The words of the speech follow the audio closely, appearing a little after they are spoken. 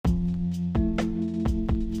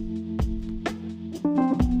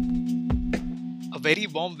very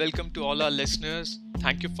warm welcome to all our listeners.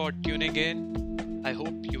 Thank you for tuning in. I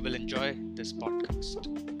hope you will enjoy this podcast.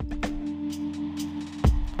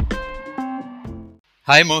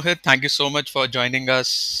 Hi, Mohit. Thank you so much for joining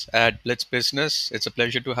us at Blitz Business. It's a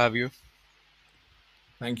pleasure to have you.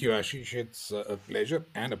 Thank you, Ashish. It's a pleasure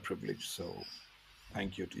and a privilege. So,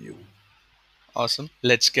 thank you to you. Awesome.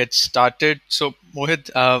 Let's get started. So, Mohit,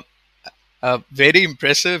 very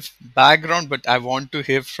impressive background, but I want to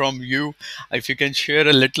hear from you if you can share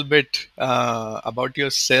a little bit about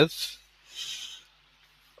yourself.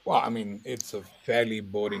 Well, I mean, it's a fairly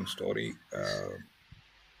boring story.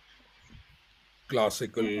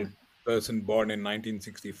 Classical person born in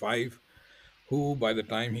 1965, who by the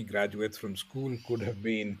time he graduates from school could have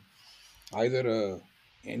been either a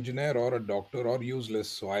engineer or a doctor or useless.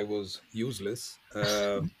 So I was useless.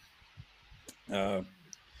 Uh,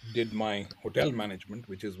 did my hotel management,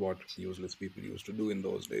 which is what useless people used to do in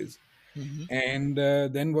those days, Mhm. and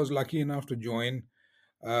then was lucky enough to join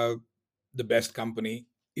uh, the best company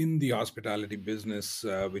in the hospitality business,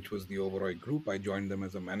 which was the Oberoi Group. I joined them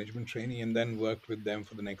as a management trainee and then worked with them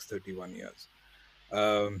for the next 31 years.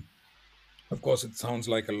 Um, of course, it sounds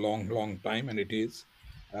like a long, long time, and it is.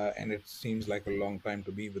 And it seems like a long time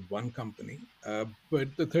to be with one company.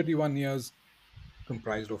 But the 31 years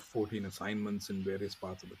comprised of 14 assignments in various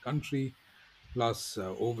parts of the country, plus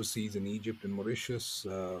overseas in Egypt and Mauritius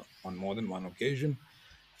on more than one occasion.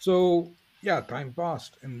 So, yeah, time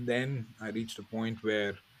passed. And then I reached a point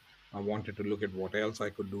where I wanted to look at what else I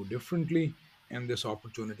could do differently. And this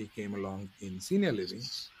opportunity came along in senior living,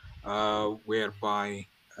 whereby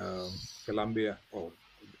Columbia or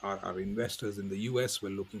our investors in the US were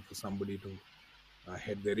looking for somebody to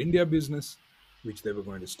head their India business, which they were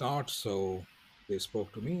going to start. So they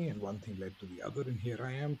spoke to me, and one thing led to the other. And here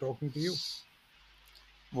I am talking to you.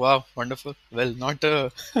 Wow, wonderful. Well, not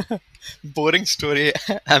a boring story.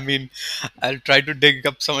 I mean, I'll try to dig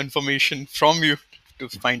up some information from you to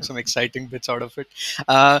find some exciting bits out of it.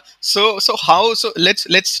 So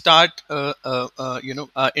let's start.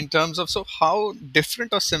 In terms of how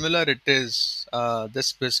different or similar it is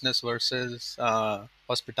this business versus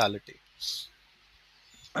hospitality.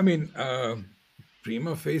 I mean,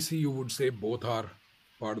 prima facie, you would say both are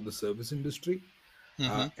part of the service industry,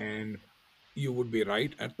 Mm-hmm. and you would be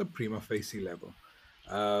right at the prima facie level.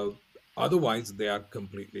 Uh, Otherwise, they are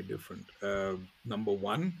completely different. Number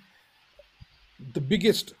one,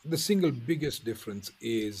 the single biggest difference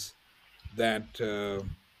is that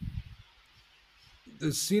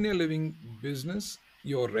the senior living business,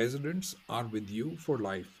 your residents are with you for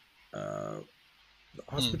life. The Mm.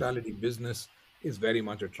 hospitality business is very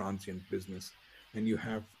much a transient business, and you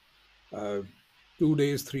have uh, 2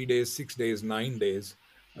 days, 3 days, 6 days, 9 days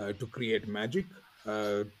to create magic.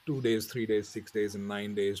 2 days, 3 days, 6 days, and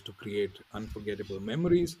 9 days to create unforgettable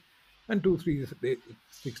memories, and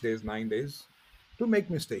 6 days, 9 days to make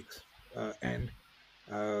mistakes. And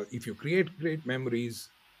if you create great memories,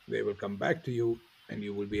 they will come back to you, and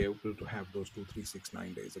you will be able to have those 2, 3, 6,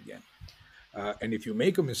 9 days again. And if you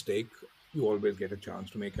make a mistake, you always get a chance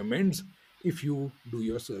to make amends if you do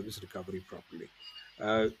your service recovery properly.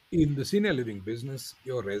 In the senior living business,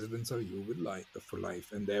 your residents are you with life for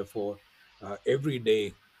life, and therefore, every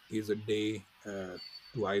day is a day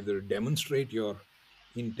to either demonstrate your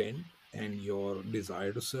intent and your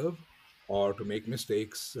desire to serve, or to make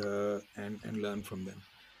mistakes and learn from them.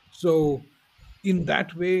 So, in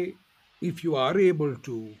that way, if you are able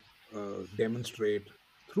to demonstrate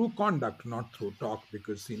through conduct, not through talk,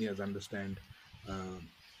 because seniors understand uh,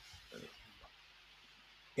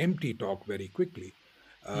 empty talk very quickly.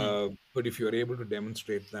 Mm. But if you're able to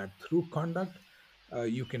demonstrate that through conduct,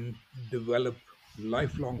 you can develop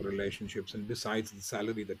lifelong relationships. And besides the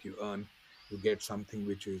salary that you earn, you get something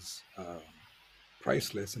which is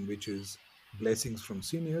priceless, and which is blessings from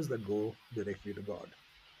seniors that go directly to God.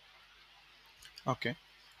 Okay.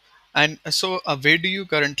 And where do you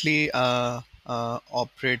currently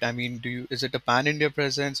operate? I mean, is it a pan-India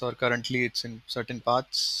presence or currently it's in certain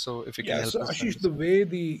parts? So if you can Yeah, help so us Ashish, the understand. way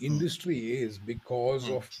the Mm, industry is, because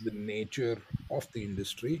mm, of the nature of the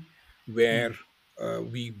industry, mm, where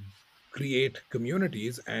we create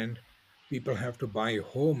communities and people have to buy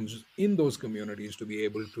homes in those communities to be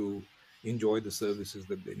able to enjoy the services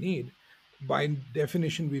that they need, by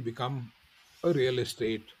definition, we become a real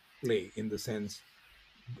estate play, in the sense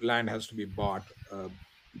land has to be bought,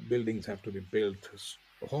 buildings have to be built,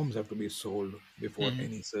 homes have to be sold before mhm.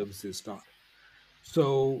 any services start.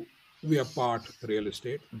 So we are part real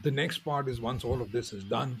estate. The next part is, once all of this is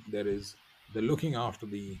done, there is the looking after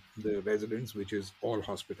the residents, which is all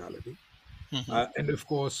hospitality. Mhm. And of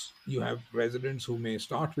course, you have residents who may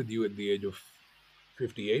start with you at the age of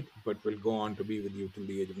 58, but will go on to be with you till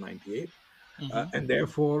the age of 98. Mm-hmm. And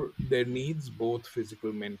therefore, their needs, both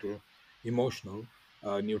physical, mental, emotional,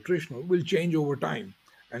 nutritional, will change over time.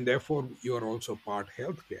 And therefore, you are also part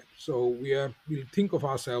healthcare. So we'll think of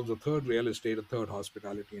ourselves a third real estate, a third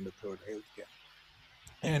hospitality, and a third healthcare.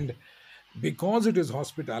 And because it is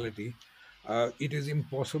hospitality, it is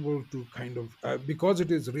impossible to because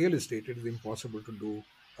it is real estate, it is impossible to do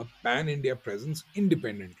a pan India presence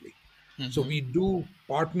independently. So Mm-hmm. we do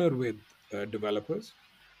partner with developers.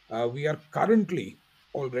 We are currently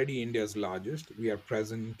already India's largest. We are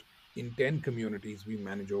present in 10 communities. We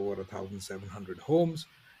manage over 1,700 homes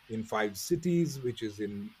in 5 cities, which is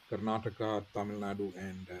in Karnataka, Tamil Nadu,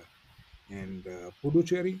 and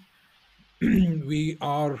Puducherry. We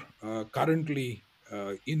are currently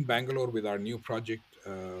in Bangalore with our new project,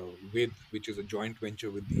 which is a joint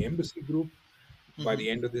venture with the Embassy Group. By Mm-hmm. the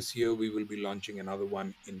end of this year, we will be launching another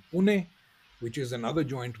one in Pune, which is another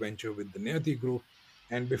joint venture with the Nayati Group.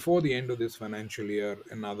 And before the end of this financial year,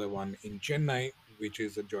 another one in Chennai, which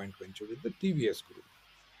is a joint venture with the TVS Group.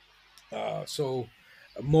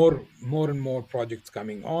 More and more projects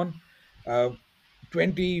coming on. Uh,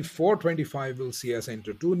 24, 25 will see us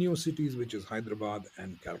enter two new cities, which is Hyderabad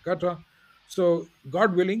and Calcutta. So,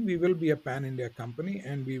 God willing, we will be a pan India company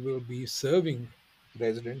and we will be serving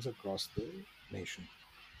residents across the nation.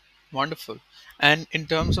 Wonderful. And in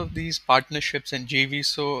terms of these partnerships and JV,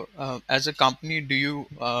 so as a company, do you,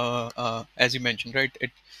 as you mentioned, right?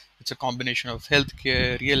 It's a combination of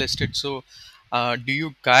healthcare, real estate. So, do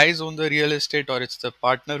you guys own the real estate, or it's the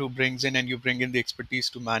partner who brings in and you bring in the expertise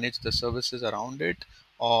to manage the services around it,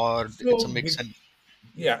 or it's a So, mix? And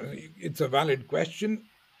yeah, it's a valid question.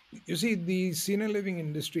 You see, the senior living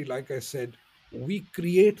industry, like I said, we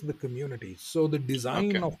create the community. So, the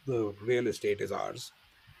design okay, of the real estate is ours.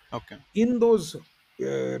 okay, In those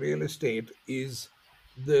real estate is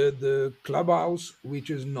the clubhouse, which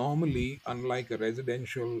is normally, unlike a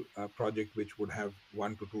residential project which would have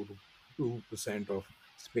 1 to 2% of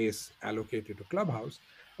space allocated to clubhouse.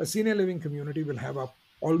 A senior living community will have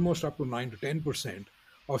almost up to 9 to 10%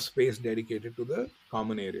 of space dedicated to the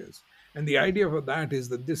common areas. And the idea for that is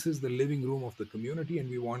that this is the living room of the community, and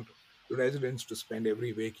we want residents to spend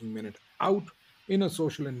every waking minute out in a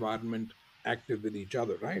social environment, active with each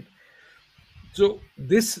other, right? So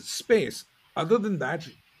this space, other than that,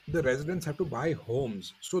 the residents have to buy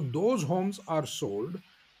homes. So those homes are sold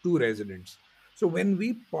to residents. So when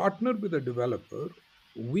we partner with a developer,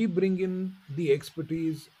 we bring in the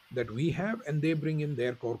expertise that we have and they bring in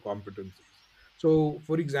their core competencies. So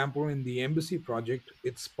for example, in the Embassy project,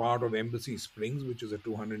 it's part of Embassy Springs, which is a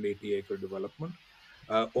 280-acre development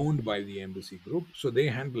owned by the Embassy Group. So they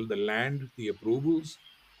handle the land, the approvals,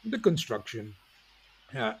 the construction,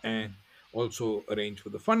 and also arrange for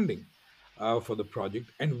the funding for the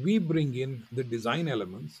project. And we bring in the design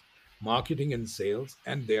elements, marketing and sales,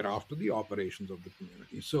 and thereafter the operations of the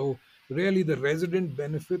community. So, really, the resident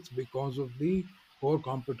benefits because of the core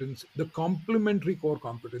competence, the complementary core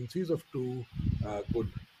competencies of two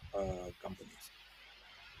good companies.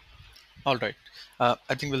 all right.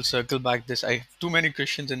 I think we'll circle back this. I have too many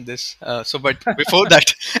questions in this. But before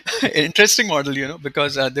that, interesting model,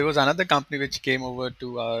 because there was another company which came over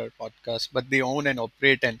to our podcast, but they own and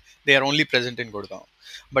operate, and they are only present in Gurgaon.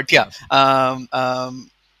 But yeah, Uh,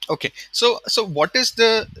 okay. So what is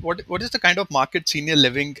the kind of market senior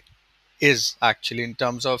living is actually in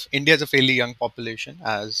terms of India is a fairly young population,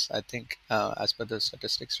 as I think, as per the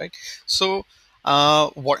statistics, right? So,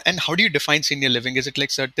 what and how do you define senior living? Is it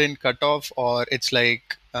like certain cutoff, or it's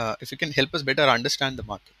like if you can help us better understand the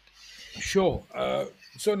market? sure.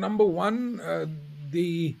 So, number one,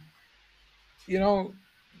 the you know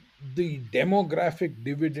the demographic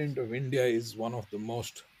dividend of India is one of the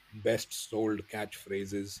most best sold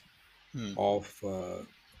catchphrases Hmm.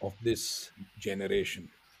 of this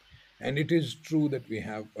generation, and it is true that we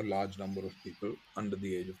have a large number of people under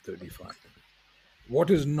the age of 35. What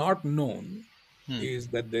is not known Hmm. is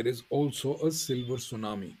that there is also a silver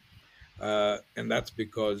tsunami, and that's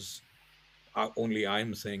because only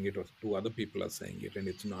I'm saying it, or two other people are saying it, and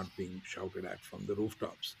it's not being shouted at from the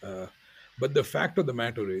rooftops. But the fact of the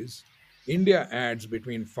matter is, India adds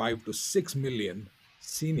between 5 to 6 million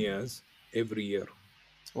seniors every year.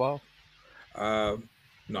 Wow. Uh,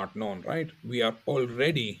 Not known, right? We are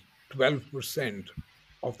already 12%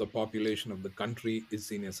 of the population of the country is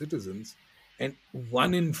senior citizens, and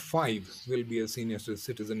 1 in 5 will be a senior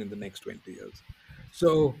citizen in the next 20 years.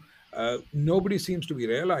 So nobody seems to be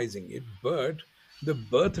realizing it, but the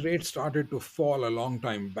birth rate started to fall a long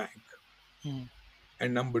time back. Hmm.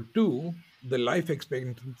 And number two, the life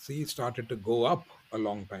expectancy started to go up a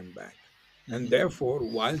long time back. And Hmm. therefore,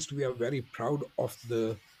 whilst we are very proud of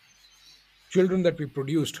the children that we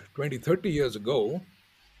produced 20, 30 years ago,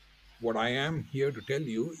 what I am here to tell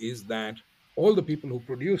you is that all the people who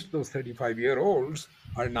produced those 35-year-olds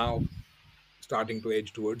are now starting to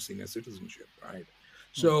edge towards senior citizenship, right?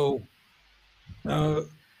 Hmm. So, uh,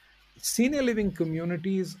 senior living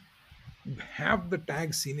communities have the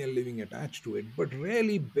tag senior living attached to it, but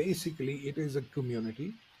really, basically, it is a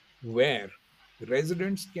community where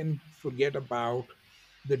residents can forget about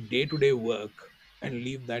the day to day work and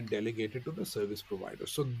leave that delegated to the service provider.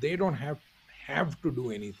 So they don't have to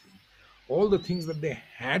do anything. All the things that they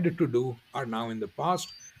had to do are now in the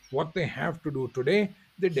past. What they have to do today,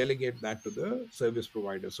 they delegate that to the service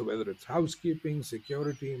provider. So whether it's housekeeping,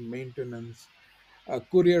 security, maintenance,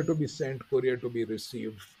 courier to be sent, courier to be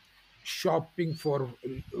received, shopping for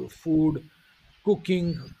food,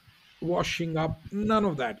 cooking, washing up, none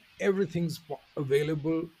of that. Everything's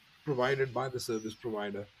available, provided by the service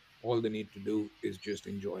provider. All they need to do is just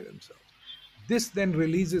enjoy themselves. This then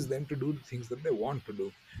releases them to do the things that they want to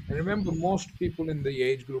do. And remember, most people in the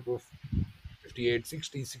age group of 58,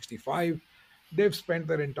 60, 65, they've spent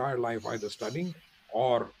their entire life either studying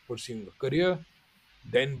or pursuing a career,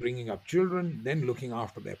 then bringing up children, then looking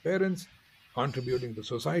after their parents, contributing to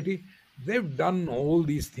society. They've done all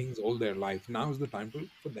these things all their life. Now is the time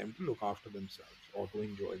for them to look after themselves or to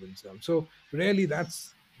enjoy themselves. So really,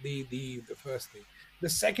 that's the first thing. The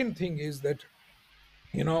second thing is that,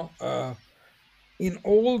 you know, in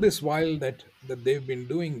all this while that they've been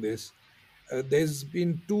doing this, there's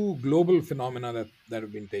been two global phenomena that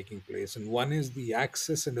have been taking place, and one is the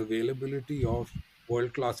access and availability of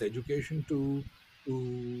world class education to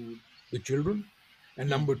the children, and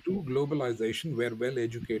Hmm. number two, globalization, where well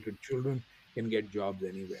educated children can get jobs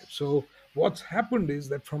anywhere. So what's happened is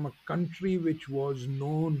that from a country which was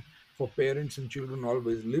known for parents and children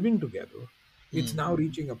always living together, it's Hmm. now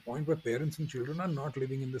reaching a point where parents and children are not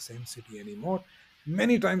living in the same city anymore.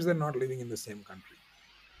 Many times they're not living in the same country.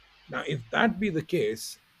 Now, if that be the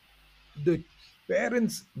case, the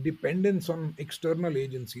parents' dependence on external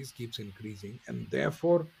agencies keeps increasing, and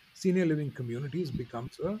therefore, senior living communities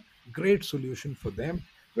becomes a great solution for them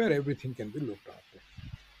where everything can be looked after.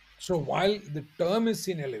 So while the term is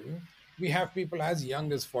senior living, we have people as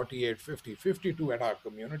young as 48, 50, 52 at our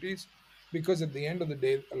communities, because at the end of the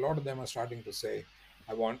day, a lot of them are starting to say,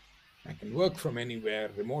 I want, I can work from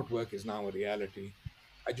anywhere. Remote work is now a reality.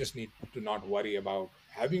 I just need to not worry about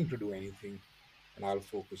having to do anything, and I'll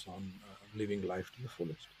focus on living life to the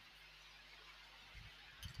fullest.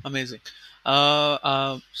 Amazing.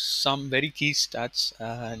 Some very key stats,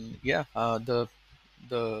 and yeah, the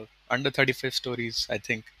under 35 stories, I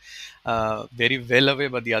think, very well away,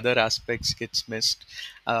 but the other aspects gets missed.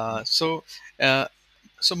 Uh, so, uh,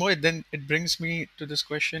 so Mohit, then it brings me to this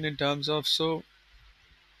question in terms of, so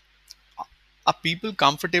are people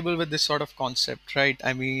comfortable with this sort of concept, right?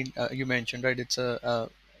 I mean, you mentioned, right, it's a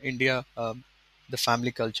India, the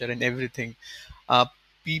family culture and everything. uh,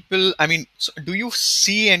 People, I mean, so do you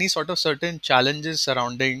see any sort of certain challenges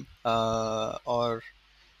surrounding or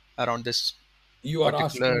around this You are particular,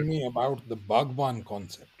 asking me about the Bhagwan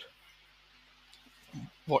concept.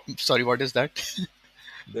 what, sorry, what is that?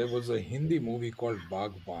 There was a Hindi movie called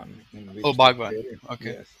Bhagwan in Oh, which the Bhagwan. parent,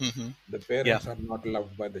 Okay. yes, Hmm. the Yeah. parents are not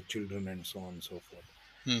loved by the children and so on and so forth.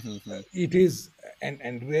 Hmm. It is,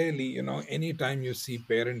 and really, anytime you see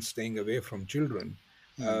parents staying away from children,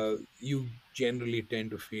 Hmm. you generally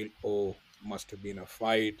tend to feel, oh, must have been a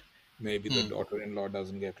fight. Maybe the Hmm. daughter-in-law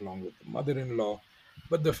doesn't get along with the mother-in-law.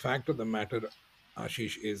 But the fact of the matter,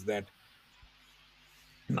 Ashish, is that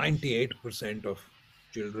 98% of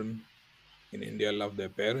children in India love their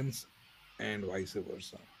parents and vice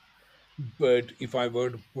versa. But if I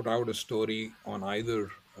were to put out a story on either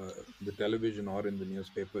the television or in the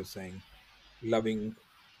newspaper saying loving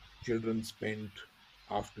children spent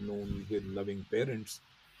afternoon with loving parents,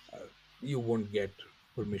 uh, you won't get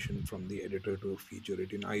permission from the editor to feature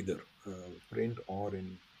it in either print or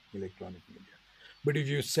in electronic media. But if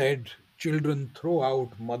you said children throw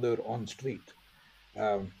out mother on street,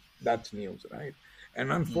 that's news, right?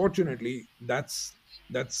 And Hmm. unfortunately, that's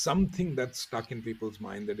something that's stuck in people's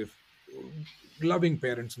mind, that if loving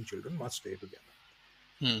parents and children must stay together.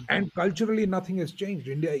 Hmm. And culturally, nothing has changed.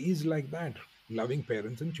 India is like that. Loving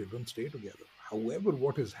parents and children stay together. However,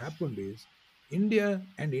 what has happened is India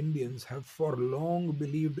and Indians have for long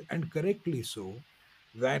believed, and correctly so,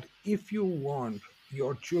 that if you want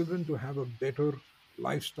your children to have a better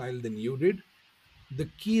lifestyle than you did, the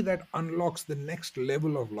key that unlocks the next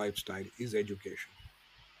level of lifestyle is education.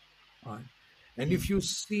 Right? And Hmm. if you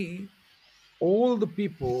see all the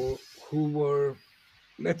people who were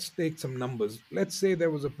Let's take some numbers. Let's say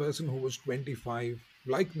there was a person who was 25,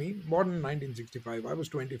 like me, born in 1965. I was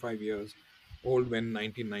 25 years old when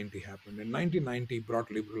 1990 happened, and 1990 brought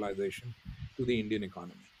liberalization to the Indian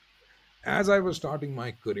economy. As I was starting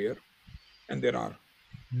my career, and there are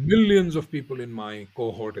millions of people in my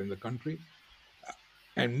cohort in the country,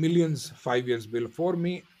 and millions 5 years before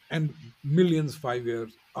me, and millions 5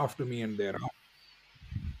 years after me and thereafter.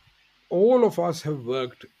 All of us have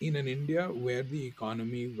worked in an India where the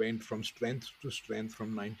economy went from strength to strength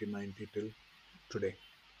from 1990 till today.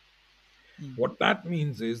 Mm, What that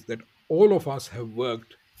means is that all of us have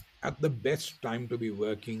worked at the best time to be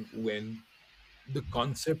working when the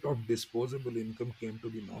concept of disposable income came to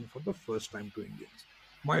be known for the first time to Indians.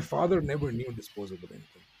 My father never knew disposable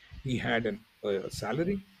income. He had a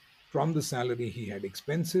salary. From the salary, he had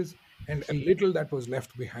expenses, and a little that was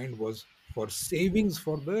left behind was for savings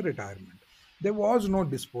for the retirement. There was no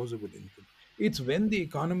disposable income. It's when the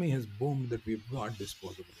economy has boomed that we've got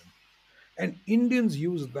disposable income. And Indians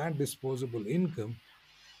use that disposable income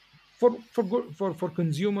for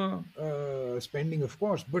consumer spending, of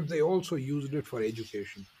course, but they also used it for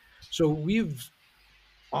education. So we've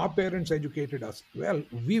our parents educated us well.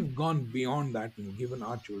 We've gone beyond that and given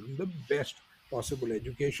our children the best possible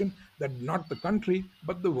education that not the country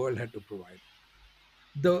but the world had to provide.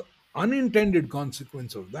 The unintended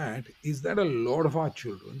consequence of that is that a lot of our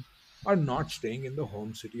children are not staying in the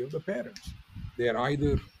home city of the parents. They're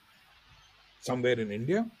either somewhere in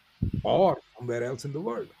India or somewhere else in the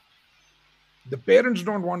world. The parents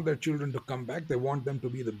don't want their children to come back. They want them to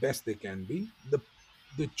be the best they can be.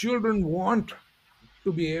 The children want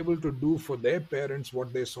to be able to do for their parents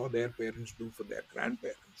what they saw their parents do for their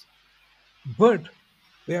grandparents, but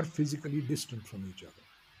they are physically distant from each other.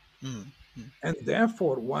 mm, And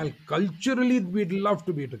therefore, while culturally we'd love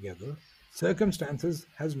to be together, circumstances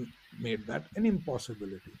has made that an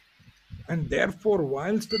impossibility. And therefore,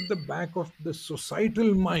 whilst at the back of the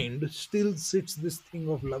societal mind still sits this thing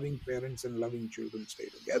of loving parents and loving children stay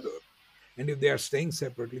together, and if they are staying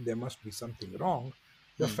separately, there must be something wrong.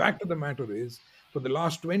 The mm. fact of the matter is, for the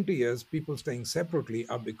last 20 years, people staying separately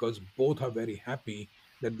are because both are very happy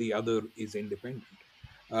that the other is independent.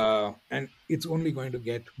 And it's only going to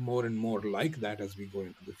get more and more like that as we go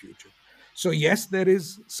into the future. So, yes, there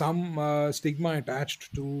is some stigma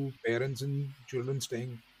attached to parents and children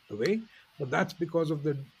staying away, but that's because of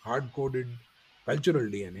the hard coded cultural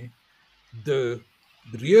DNA. The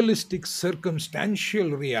realistic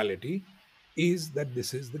circumstantial reality is that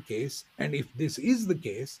this is the case. And if this is the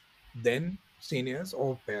case, then seniors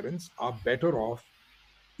or parents are better off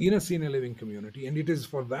in a senior living community. And it is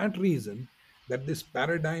for that reason that this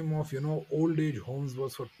paradigm of old age homes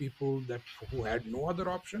was for people that who had no other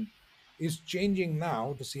option is changing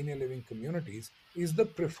now to senior living communities is the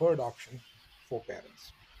preferred option for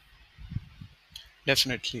parents.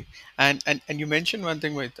 Definitely. And you mentioned one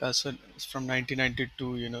thing with us from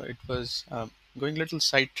 1992, it was going a little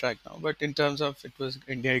sidetrack now, but in terms of it was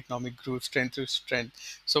India economic growth, strength to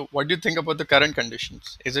strength. So what do you think about the current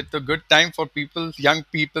conditions? Is it a good time for people, young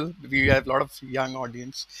people? We have a lot of young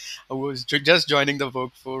audience who is just joining the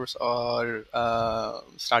workforce or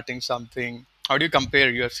starting something. How do you compare?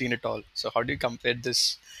 You have seen it all. So how do you compare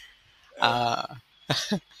this? Uh,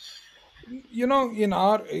 In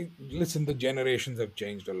our listen, the generations have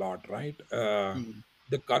changed a lot, right? mm,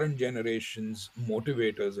 The current generation's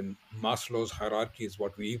motivators and Maslow's hierarchy is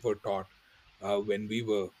what we were taught when we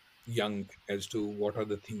were young as to what are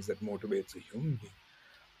the things that motivates a human being.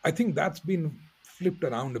 I think that's been flipped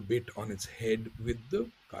around a bit on its head with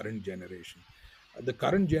the current generation. The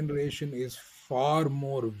current generation is far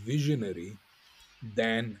more visionary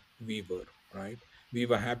than we were, right? We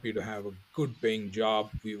were happy to have a good paying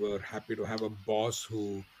job. We were happy to have a boss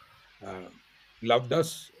who uh, loved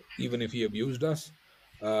us, even if he abused us.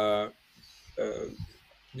 Uh, uh,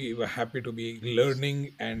 we were happy to be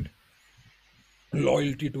learning, and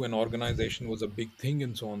loyalty to an organization was a big thing,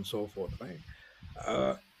 and so on and so forth, right?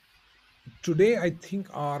 Uh, Today, I think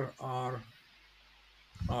our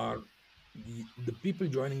the people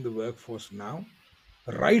joining the workforce now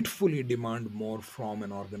rightfully demand more from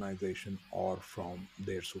an organization or from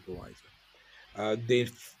their supervisor.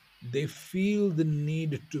 They feel the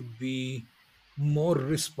need to be more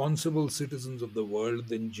responsible citizens of the world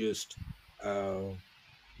than just uh,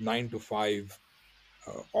 9 to 5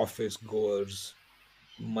 office goers,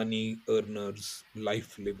 money earners,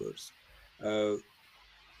 life livers, uh,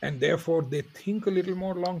 and therefore they think a little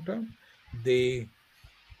more long term. They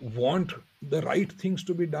want the right things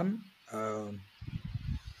to be done.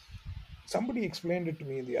 Somebody explained it to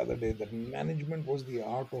me the other day that management was the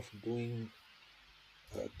art of doing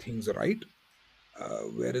things right,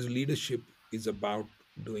 whereas leadership is about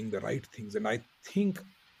doing the right things. And I think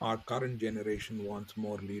our current generation wants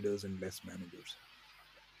more leaders and less managers.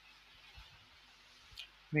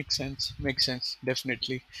 Makes sense. Makes sense.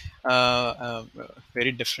 Definitely.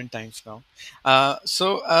 Very different times now.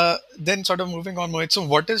 Then, sort of moving on, Mohit. So,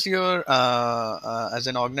 what is your, as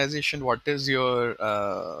an organization, what is your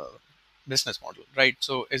business model, right?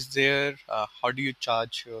 So, is there, how do you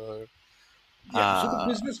charge your, Yeah, so the uh,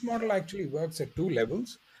 business model actually works at two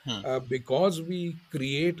levels. hmm, Because we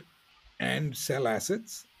create and sell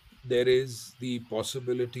assets, there is the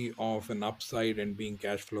possibility of an upside and being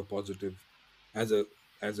cash flow positive as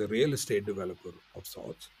a real estate developer of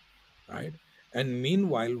sorts, right? And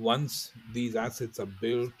meanwhile, once these assets are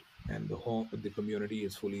built and the community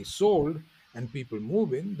is fully sold and people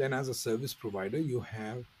move in, then as a service provider, you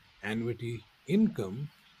have annuity income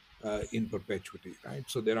in perpetuity, right?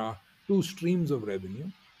 So there are two streams of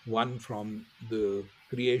revenue: one from the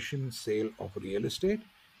creation sale of real estate,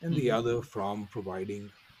 and the mhm, other from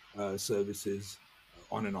providing services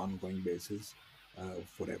on an ongoing basis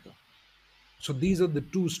forever. So these are the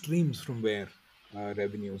two streams from where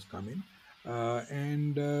revenues come in,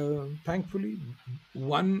 and thankfully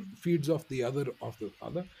one feeds off the other.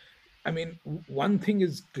 I mean, one thing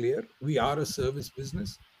is clear: we are a service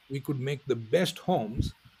business. We could make the best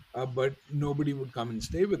homes, but nobody would come and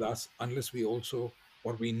stay with us unless we also,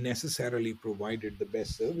 or we necessarily provided the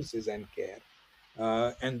best services and care.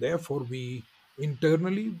 And therefore, we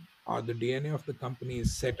internally, the DNA of the company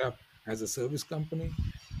is set up as a service company.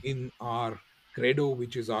 In our credo,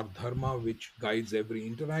 which is our dharma, which guides every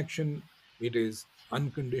interaction, it is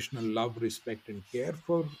unconditional love, respect, and care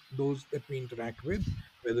for those that we interact with,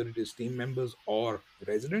 whether it is team members or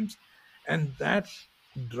residents. And that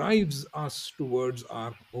drives us towards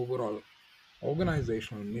our overall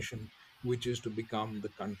organizational mission, which is to become the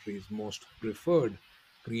country's most preferred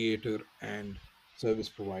creator and service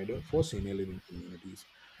provider for senior living communities.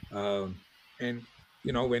 And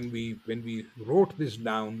when we wrote this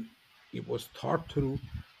down, it was thought through,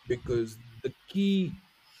 because the key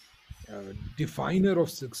definer of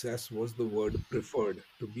success was the word preferred,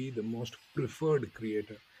 to be the most preferred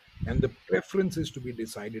creator. And the preference is to be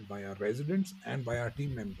decided by our residents and by our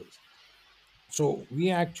team members. So we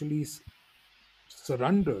actually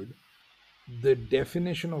surrendered the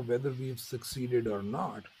definition of whether we've succeeded or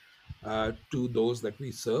not to those that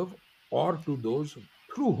we serve, or to those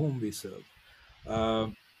through whom we serve. Uh,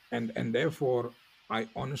 and therefore, I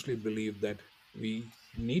honestly believe that we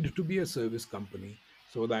need to be a service company,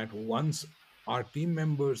 so that once our team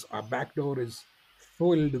members, our back door is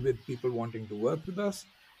filled with people wanting to work with us,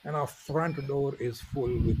 and our front door is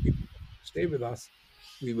full with people wanting to stay with us,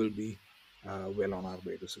 we will be well on our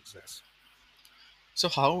way to success. so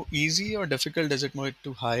how easy or difficult is it, Mohit,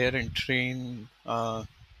 to hire and train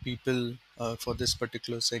people for this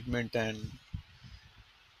particular segment? And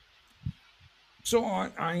So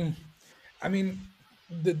I mean,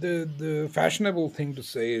 the fashionable thing to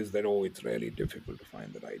say is that, oh, it's really difficult to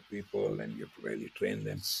find the right people and you have to really train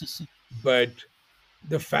them. But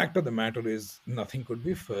the fact of the matter is, nothing could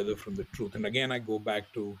be further from the truth. And again, I go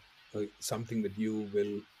back to something that you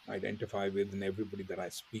will identify with, and everybody that I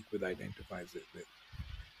speak with identifies it with.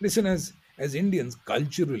 Listen, as Indians,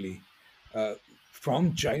 culturally, uh,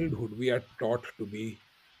 from childhood, we are taught to be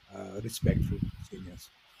respectful to seniors,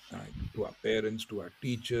 right? To our parents, to our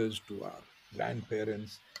teachers, to our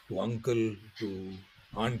grandparents, to uncle, to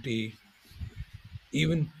auntie,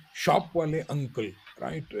 even shop wale uncle,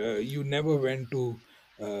 right? You never went to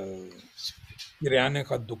किराने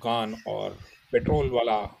का दुकान or petrol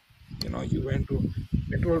wala, you went to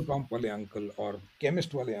petrol pump wale uncle or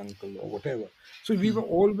chemist wale uncle or whatever. So we were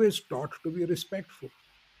always taught to be respectful.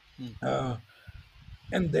 uh,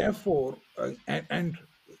 and therefore, and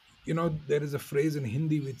there is a phrase in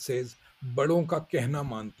Hindi which says "badon ka kehna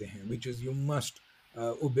mante hain," which is you must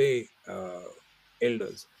obey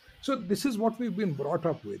elders. So this is what we've been brought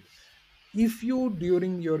up with. If you,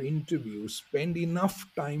 during your interview, spend enough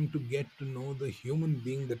time to get to know the human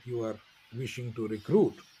being that you are wishing to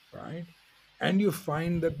recruit, right, and you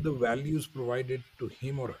find that the values provided to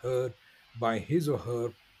him or her by his or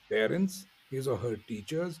her parents, his or her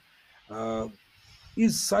teachers, uh,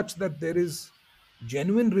 is such that there is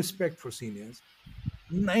genuine respect for seniors,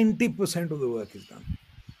 90% of the work is done.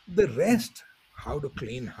 The rest, how to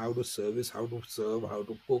clean, how to service, how to serve, how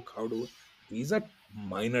to cook, these are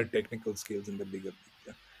minor technical skills in the bigger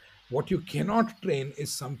picture. What you cannot train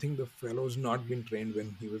is something the fellow's not been trained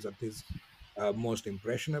when he was at his most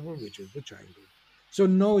impressionable, which is the childhood. So,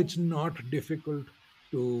 no, it's not difficult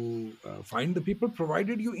to find the people,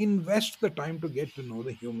 provided you invest the time to get to know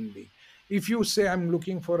the human being. If you say, I'm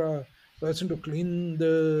looking for a person to clean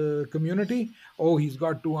the community, oh, he's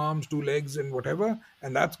got two arms, two legs, and whatever,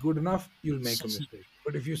 and that's good enough, you'll make a mistake.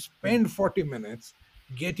 But if you Mm, spend 40 minutes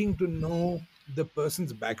getting to know the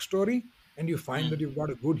person's backstory and you find mm. that you've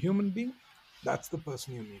got a good human being, that's the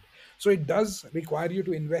person you need. So it does require you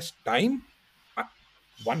to invest time. Uh,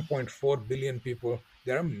 1.4 billion people,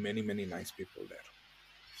 there are many, many nice people there.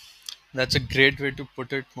 That's a great way to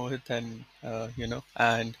put it, Mohit, and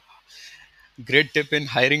and great tip in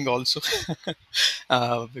hiring also,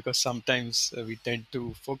 because sometimes we tend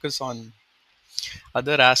to focus on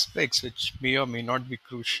other aspects which may or may not be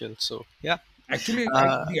crucial. So yeah, Actually,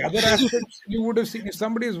 uh, the other aspects you would have seen, if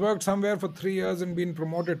somebody has worked somewhere for 3 years and been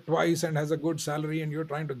promoted twice and has a good salary, and you're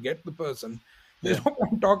trying to get the person, there's yeah, no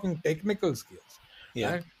point talking technical skills,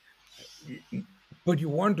 yeah. right? But you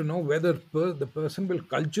want to know whether the person will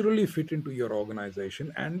culturally fit into your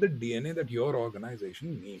organization and the DNA that your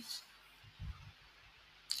organization needs.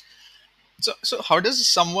 So how does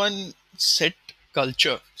someone set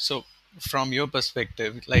culture? So from your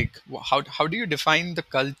perspective, like how do you define the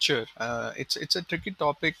culture? It's a tricky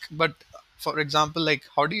topic, but for example, like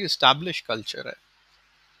how do you establish culture?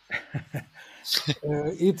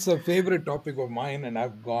 It's a favorite topic of mine, and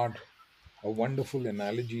I've got a wonderful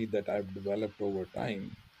analogy that I've developed over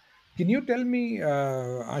time. Can you tell me,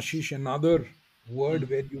 Ashish, another word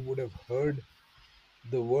where you would have heard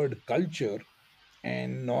the word culture,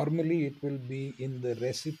 and normally it will be in the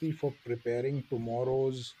recipe for preparing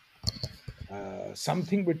tomorrow's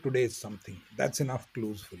something with today's something? That's enough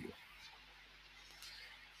clues for you.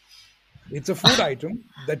 It's a food item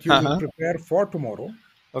that you will Uh-huh. prepare for tomorrow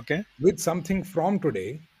Okay. with something from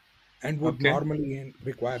today and would Okay. normally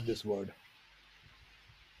require this word.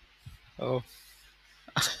 Oh,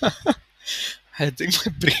 I think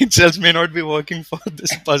my brain cells may not be working for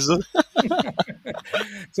this puzzle.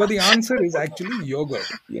 So the answer is actually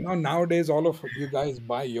yogurt. Nowadays all of you guys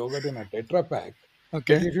buy yogurt in a Tetra Pak.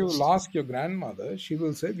 But Okay. if you will ask your grandmother, she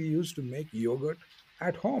will say we used to make yogurt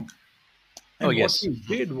at home. Oh And what yes. you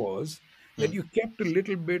did was that Mm, you kept a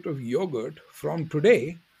little bit of yogurt from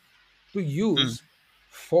today to mm, use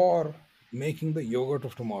for making the yogurt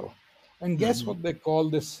of tomorrow. And guess mm, what they call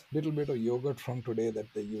this little bit of yogurt from today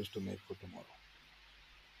that they used to make for tomorrow?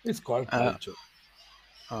 It's called uh, culture.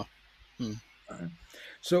 oh, mm, Right?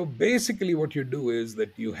 So basically, what you do is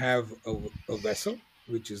that you have a vessel,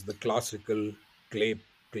 which is the classical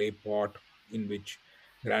clay pot in which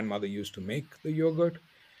grandmother used to make the yogurt.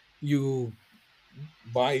 You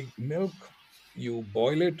buy milk, you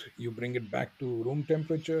boil it, you bring it back to room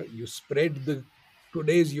temperature, you spread the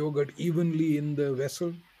today's yogurt evenly in the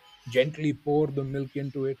vessel, gently pour the milk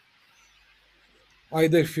into it.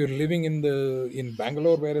 Either if you're living in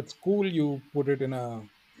Bangalore where it's cool, you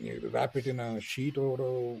wrap it in a sheet or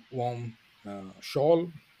a warm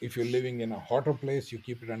shawl. If you're living in a hotter place, you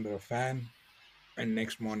keep it under a fan, and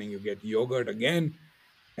next morning you get yogurt again,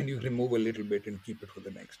 and you remove a little bit and keep it for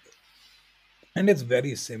the next day. And it's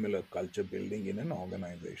very similar culture building in an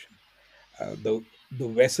organization. The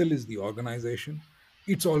vessel is the organization.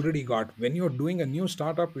 It's already got, when you're doing a new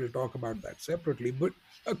startup, we'll talk about that separately, but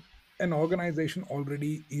a, an organization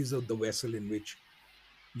already is the vessel in which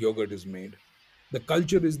yogurt is made. The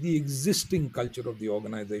culture is the existing culture of the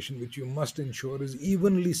organization, which you must ensure is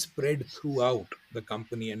evenly spread throughout the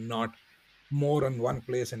company and not more in one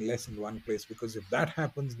place and less in one place. Because if that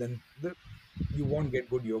happens, then you won't get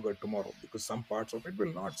good yogurt tomorrow because some parts of it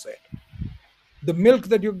will not set. The milk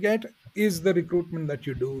that you get is the recruitment that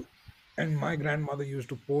you do. And my grandmother used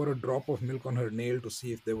to pour a drop of milk on her nail to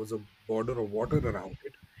see if there was a border of water around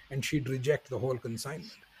it, and she'd reject the whole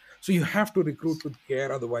consignment. So you have to recruit with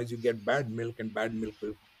care, otherwise, you get bad milk, and bad milk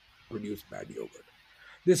will produce bad yogurt.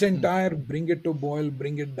 This mm. entire bring it to boil,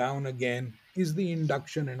 bring it down again is the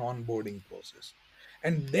induction and onboarding process.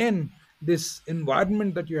 And then this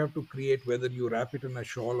environment that you have to create, whether you wrap it in a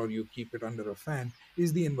shawl or you keep it under a fan,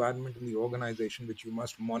 is the environment in the organization which you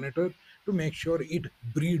must monitor to make sure it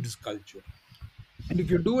breeds culture. And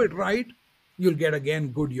if you do it right, you'll get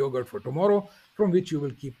again good yogurt for tomorrow, from which you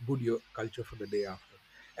will keep good culture for the day after.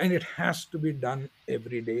 And it has to be done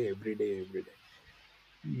every day, every day, every day.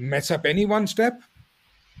 Mess up any one step,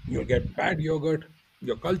 you'll get bad yogurt,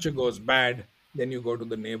 your culture goes bad, then you go to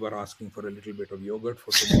the neighbor asking for a little bit of yogurt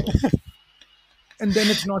for tomorrow. And then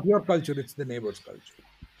it's not your culture, it's the neighbor's culture.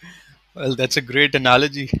 Well, that's a great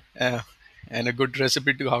analogy, and a good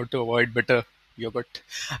recipe to how to avoid bitter yogurt.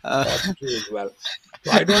 Uh, That's true as well.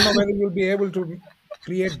 So I don't know whether you'll be able to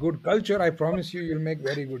create good culture. I promise you, you'll make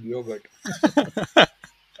very good yogurt.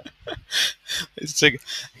 it's a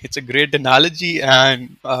it's a great analogy,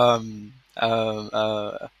 and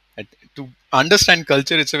To understand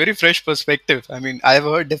culture, it's a very fresh perspective. I mean, I've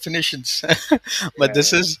heard definitions, but Yeah,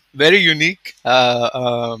 this yeah. is very unique,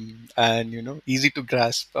 and easy to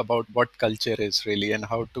grasp about what culture is really and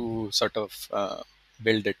how to sort of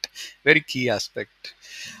build it. Very key aspect.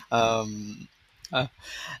 Um, uh,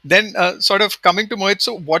 then, sort of coming to Mohit,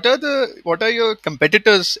 so what are your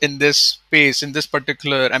competitors in this space, in this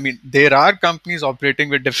particular? I mean, there are companies operating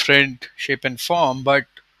with different shape and form, but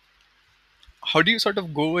how do you sort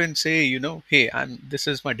of go and say, hey, this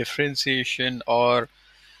is my differentiation, or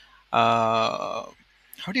uh,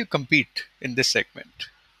 how do you compete in this segment?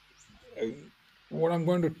 What I'm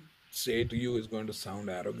going to say to you is going to sound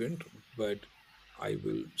arrogant, but I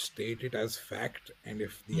will state it as fact. And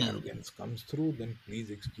if the Hmm. arrogance comes through, then please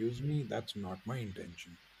excuse me. That's not my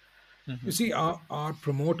intention. You Mhm. see, our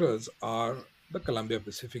promoters are the Columbia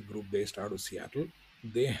Pacific Group based out of Seattle.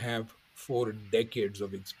 They have 4 decades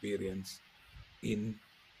of experience in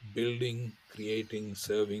building, creating,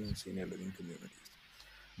 serving senior living communities.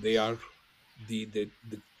 They are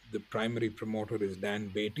the primary promoter is Dan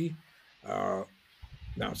Beatty. Uh,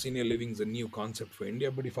 Now, senior living is a new concept for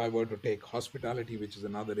India, but if I were to take hospitality, which is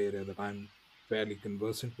another area that I'm fairly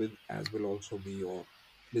conversant with, as will also be your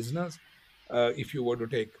listeners, if you were to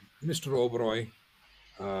take Mr. Oberoi,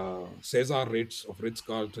 Cesar Ritz of Ritz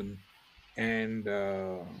Carlton, and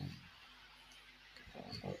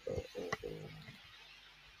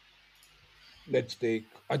let's take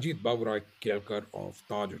Ajit Bavrai Kelkar of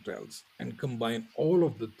Taj Hotels and combine all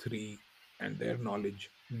of the three and their knowledge.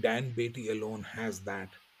 Dan Beatty alone has that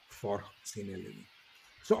for senior living.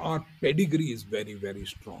 So our pedigree is very, very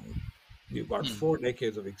strong. We've got Hmm. 4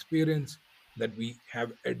 decades of experience that we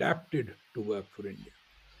have adapted to work for India.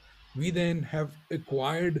 We then have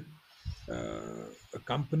acquired a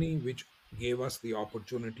company which gave us the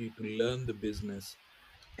opportunity to learn the business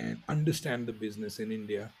and understand the business in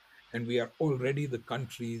India. And we are already the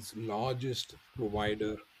country's largest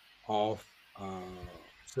provider of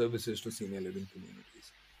services to senior living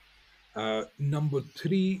communities. Number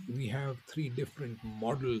three, we have three different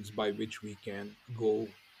models by which we can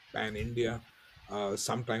go pan India.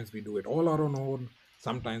 Sometimes we do it all our own.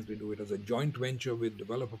 Sometimes we do it as a joint venture with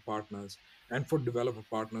developer partners. And for developer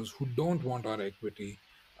partners who don't want our equity,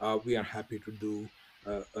 we are happy to do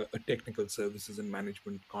a technical services and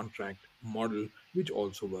management contract model, which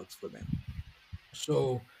also works for them.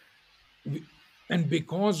 So, we, and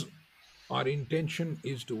because our intention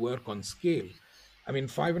is to work on scale. I mean,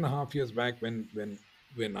 5.5 years back,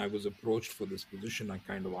 when I was approached for this position, I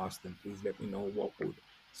kind of asked them, please let me know what would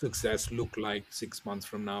success look like 6 months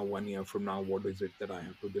from now, 1 year from now. What is it that I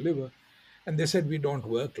have to deliver? And they said, we don't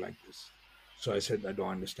work like this. So I said, I don't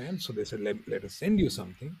understand. So they said, let us send you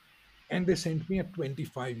something. And they sent me a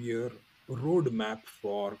 25-year roadmap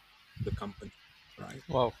for the company. Right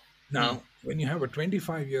Wow. Hmm. now, when you have a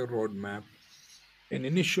 25-year roadmap, an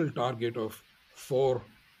initial target of 4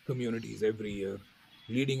 communities every year,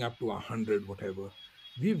 leading up to 100, whatever,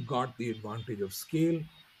 we've got the advantage of scale,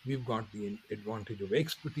 we've got the advantage of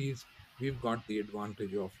expertise, we've got the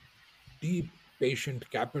advantage of deep patient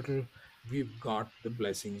capital, we've got the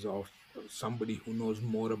blessings of somebody who knows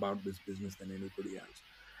more about this business than anybody else.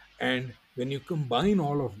 And when you combine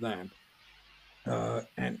all of that,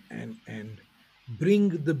 and bring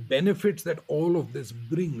the benefits that all of this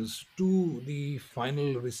brings to the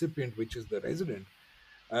final recipient, which is the resident.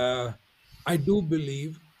 uh, I do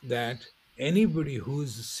believe that anybody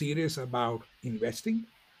who's serious about investing,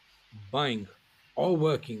 buying, or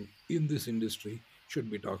working in this industry should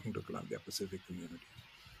be talking to Columbia Pacific Communities.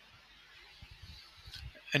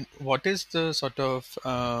 And what is the sort of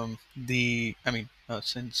the? I mean,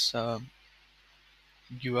 since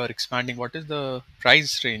you are expanding, what is the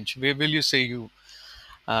price range? Where will you say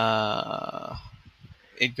uh,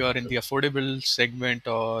 if you are in the affordable segment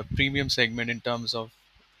or premium segment in terms of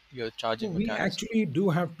your So charging we mechanism? actually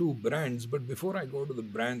do have two brands, but before I go to the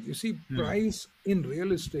brands, you see, Hmm. price in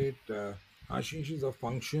real estate, Ashish, is a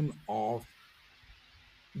function of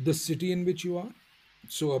the city in which you are.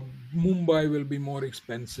 So a Mumbai will be more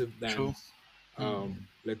expensive True. than, Hmm.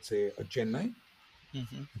 let's say, a Chennai.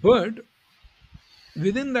 Hmm. But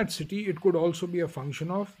within that city, it could also be a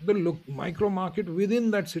function of the look micro market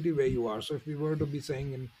within that city where you are. So if we were to be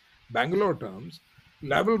saying in Bangalore terms,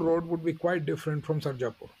 Laval Road would be quite different from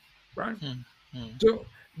Sarjapur, right? Hmm. Hmm. So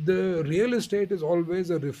the real estate is always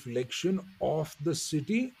a reflection of the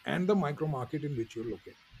city and the micro market in which you're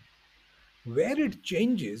located. Where it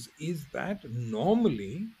changes is that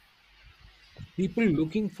normally people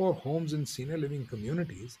looking for homes in senior living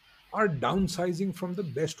communities are downsizing from the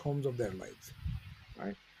best homes of their lives,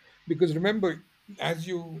 right? Because remember, as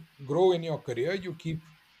you grow in your career, you keep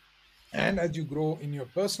And as you grow in your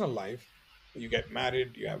personal life, you get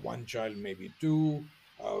married, you have one child, maybe two,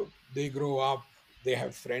 they grow up, they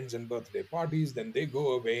have friends and birthday parties, then they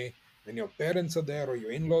go away, then your parents are there or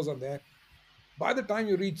your in-laws are there. By the time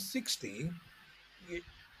you reach 60, y-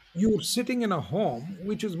 you're sitting in a home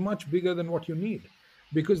which is much bigger than what you need,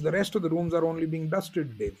 because the rest of the rooms are only being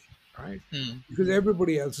dusted daily, right? Hmm. Because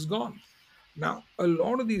everybody else is gone. Now, a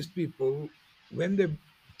lot of these people, when they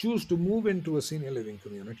choose to move into a senior living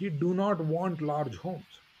community, do not want large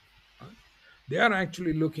homes, right? They are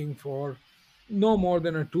actually looking for no more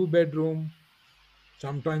than a two bedroom,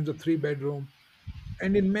 sometimes a three bedroom,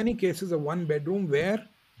 and in many cases, a one bedroom where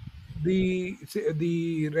the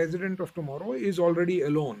resident of tomorrow is already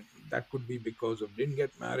alone. That could be because of didn't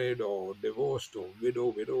get married or divorced or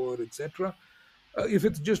widower, etc. If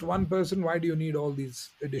it's just one person, why do you need all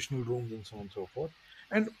these additional rooms and so on and so forth?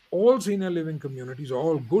 And all senior living communities,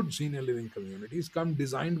 all good senior living communities, come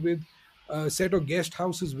designed with a set of guest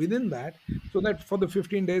houses within that, so that for the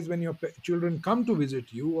 15 days when your children come to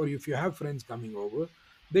visit you, or if you have friends coming over,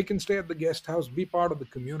 they can stay at the guest house, be part of the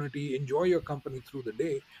community, enjoy your company through the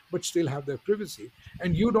day, but still have their privacy.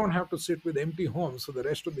 And you don't have to sit with empty homes for the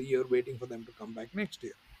rest of the year waiting for them to come back next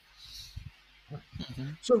year. Right.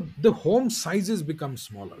 So the home sizes become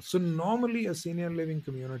smaller. So normally a senior living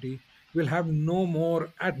community will have no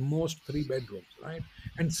more, at most, three bedrooms, right?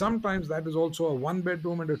 And sometimes that is also a one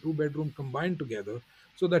bedroom and a two bedroom combined together,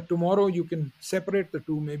 so that tomorrow you can separate the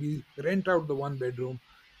two, maybe rent out the one bedroom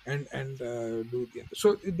and do the other.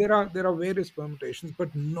 So there are various permutations,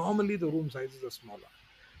 but normally the room sizes are smaller.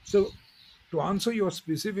 So to answer your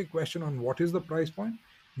specific question on what is the price point,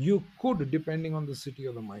 you could, depending on the city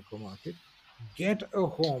or the micro market, get a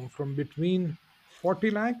home from between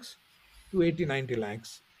 40 lakhs to 80, 90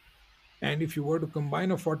 lakhs. And if you were to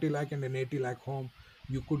combine a 40 lakh and an 80 lakh home,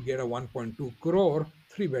 you could get a 1.2 crore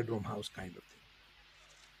three bedroom house kind of thing.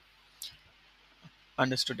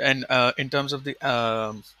 Understood. And in terms of the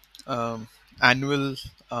um, annual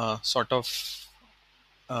sort of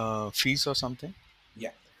fees or something.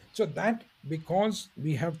 Yeah. So that, because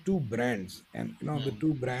we have two brands, and the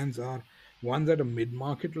two brands are, one's at a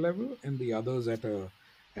mid-market level and the others at a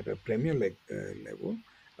premier level,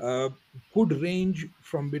 uh, could range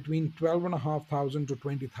from between 12,500 to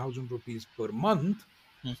 20,000 rupees per month,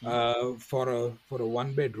 Hmm. for a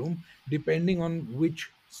one bedroom, depending on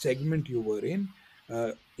which segment you were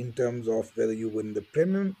in terms of whether you were in the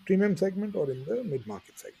premium segment or in the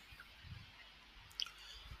mid-market segment.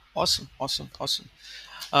 Awesome, awesome, awesome.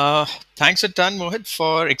 Thanks a ton, Mohit,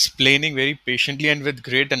 for explaining very patiently and with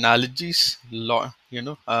great analogies,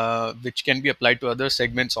 which can be applied to other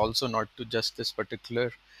segments also, not to just this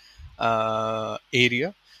particular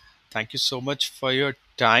area. Thank you so much for your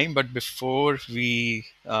time. But before we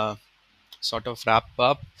sort of wrap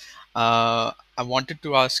up, I wanted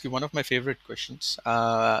to ask you one of my favorite questions.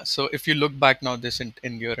 So, if you look back now,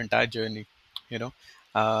 in your entire journey, you know,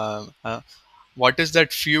 uh, uh, what is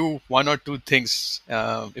that few one or two things,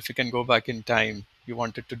 if you can go back in time, you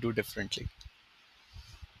wanted to do differently?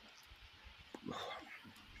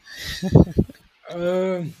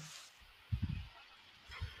 Uh,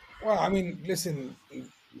 Well, I mean, listen,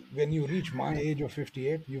 when you reach my age of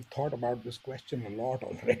 58, you've thought about this question a lot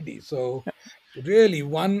already. So, really,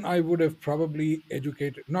 one, I would have probably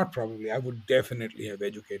educated, not probably, I would definitely have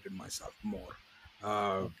educated myself more.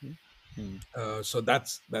 Uh, Okay. Hmm. so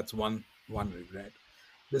that's one regret.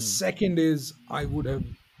 The second is, I would have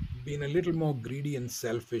been a little more greedy and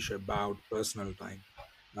selfish about personal time.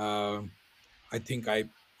 Um I think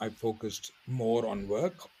I focused more on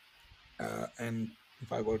work, and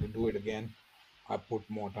if I were to do it again, I put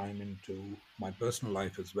more time into my personal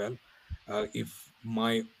life as well. If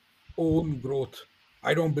my own growth,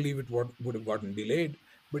 I don't believe it would have gotten delayed,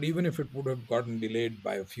 but even if it would have gotten delayed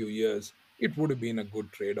by a few years, it would have been a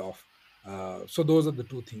good trade off. So, those are the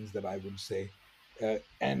two things that I would say.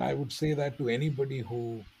 And I would say that to anybody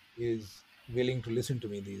who is willing to listen to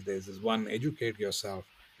me these days is, one, educate yourself,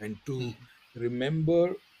 and two,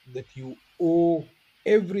 remember that you owe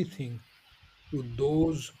everything to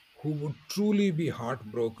those who would truly be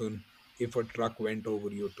heartbroken if a truck went over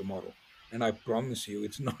you tomorrow. And I promise you,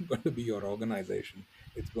 it's not going to be your organization,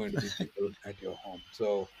 it's going to be people at your home.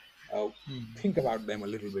 So think about them a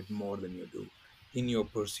little bit more than you do in your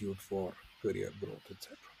pursuit for career growth,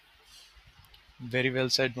 etc. Very well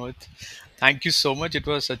said, Mohit. Thank you so much. It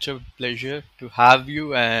was such a pleasure to have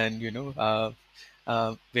you, and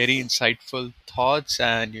very insightful thoughts,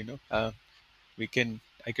 and we can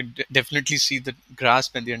I could definitely see the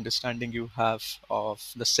grasp and the understanding you have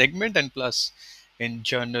of the segment, and plus in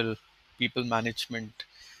general people management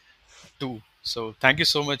too. So thank you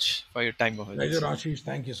so much for your time, Pleasure, Mohit. Ashish.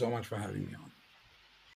 Thank you so much for having me on.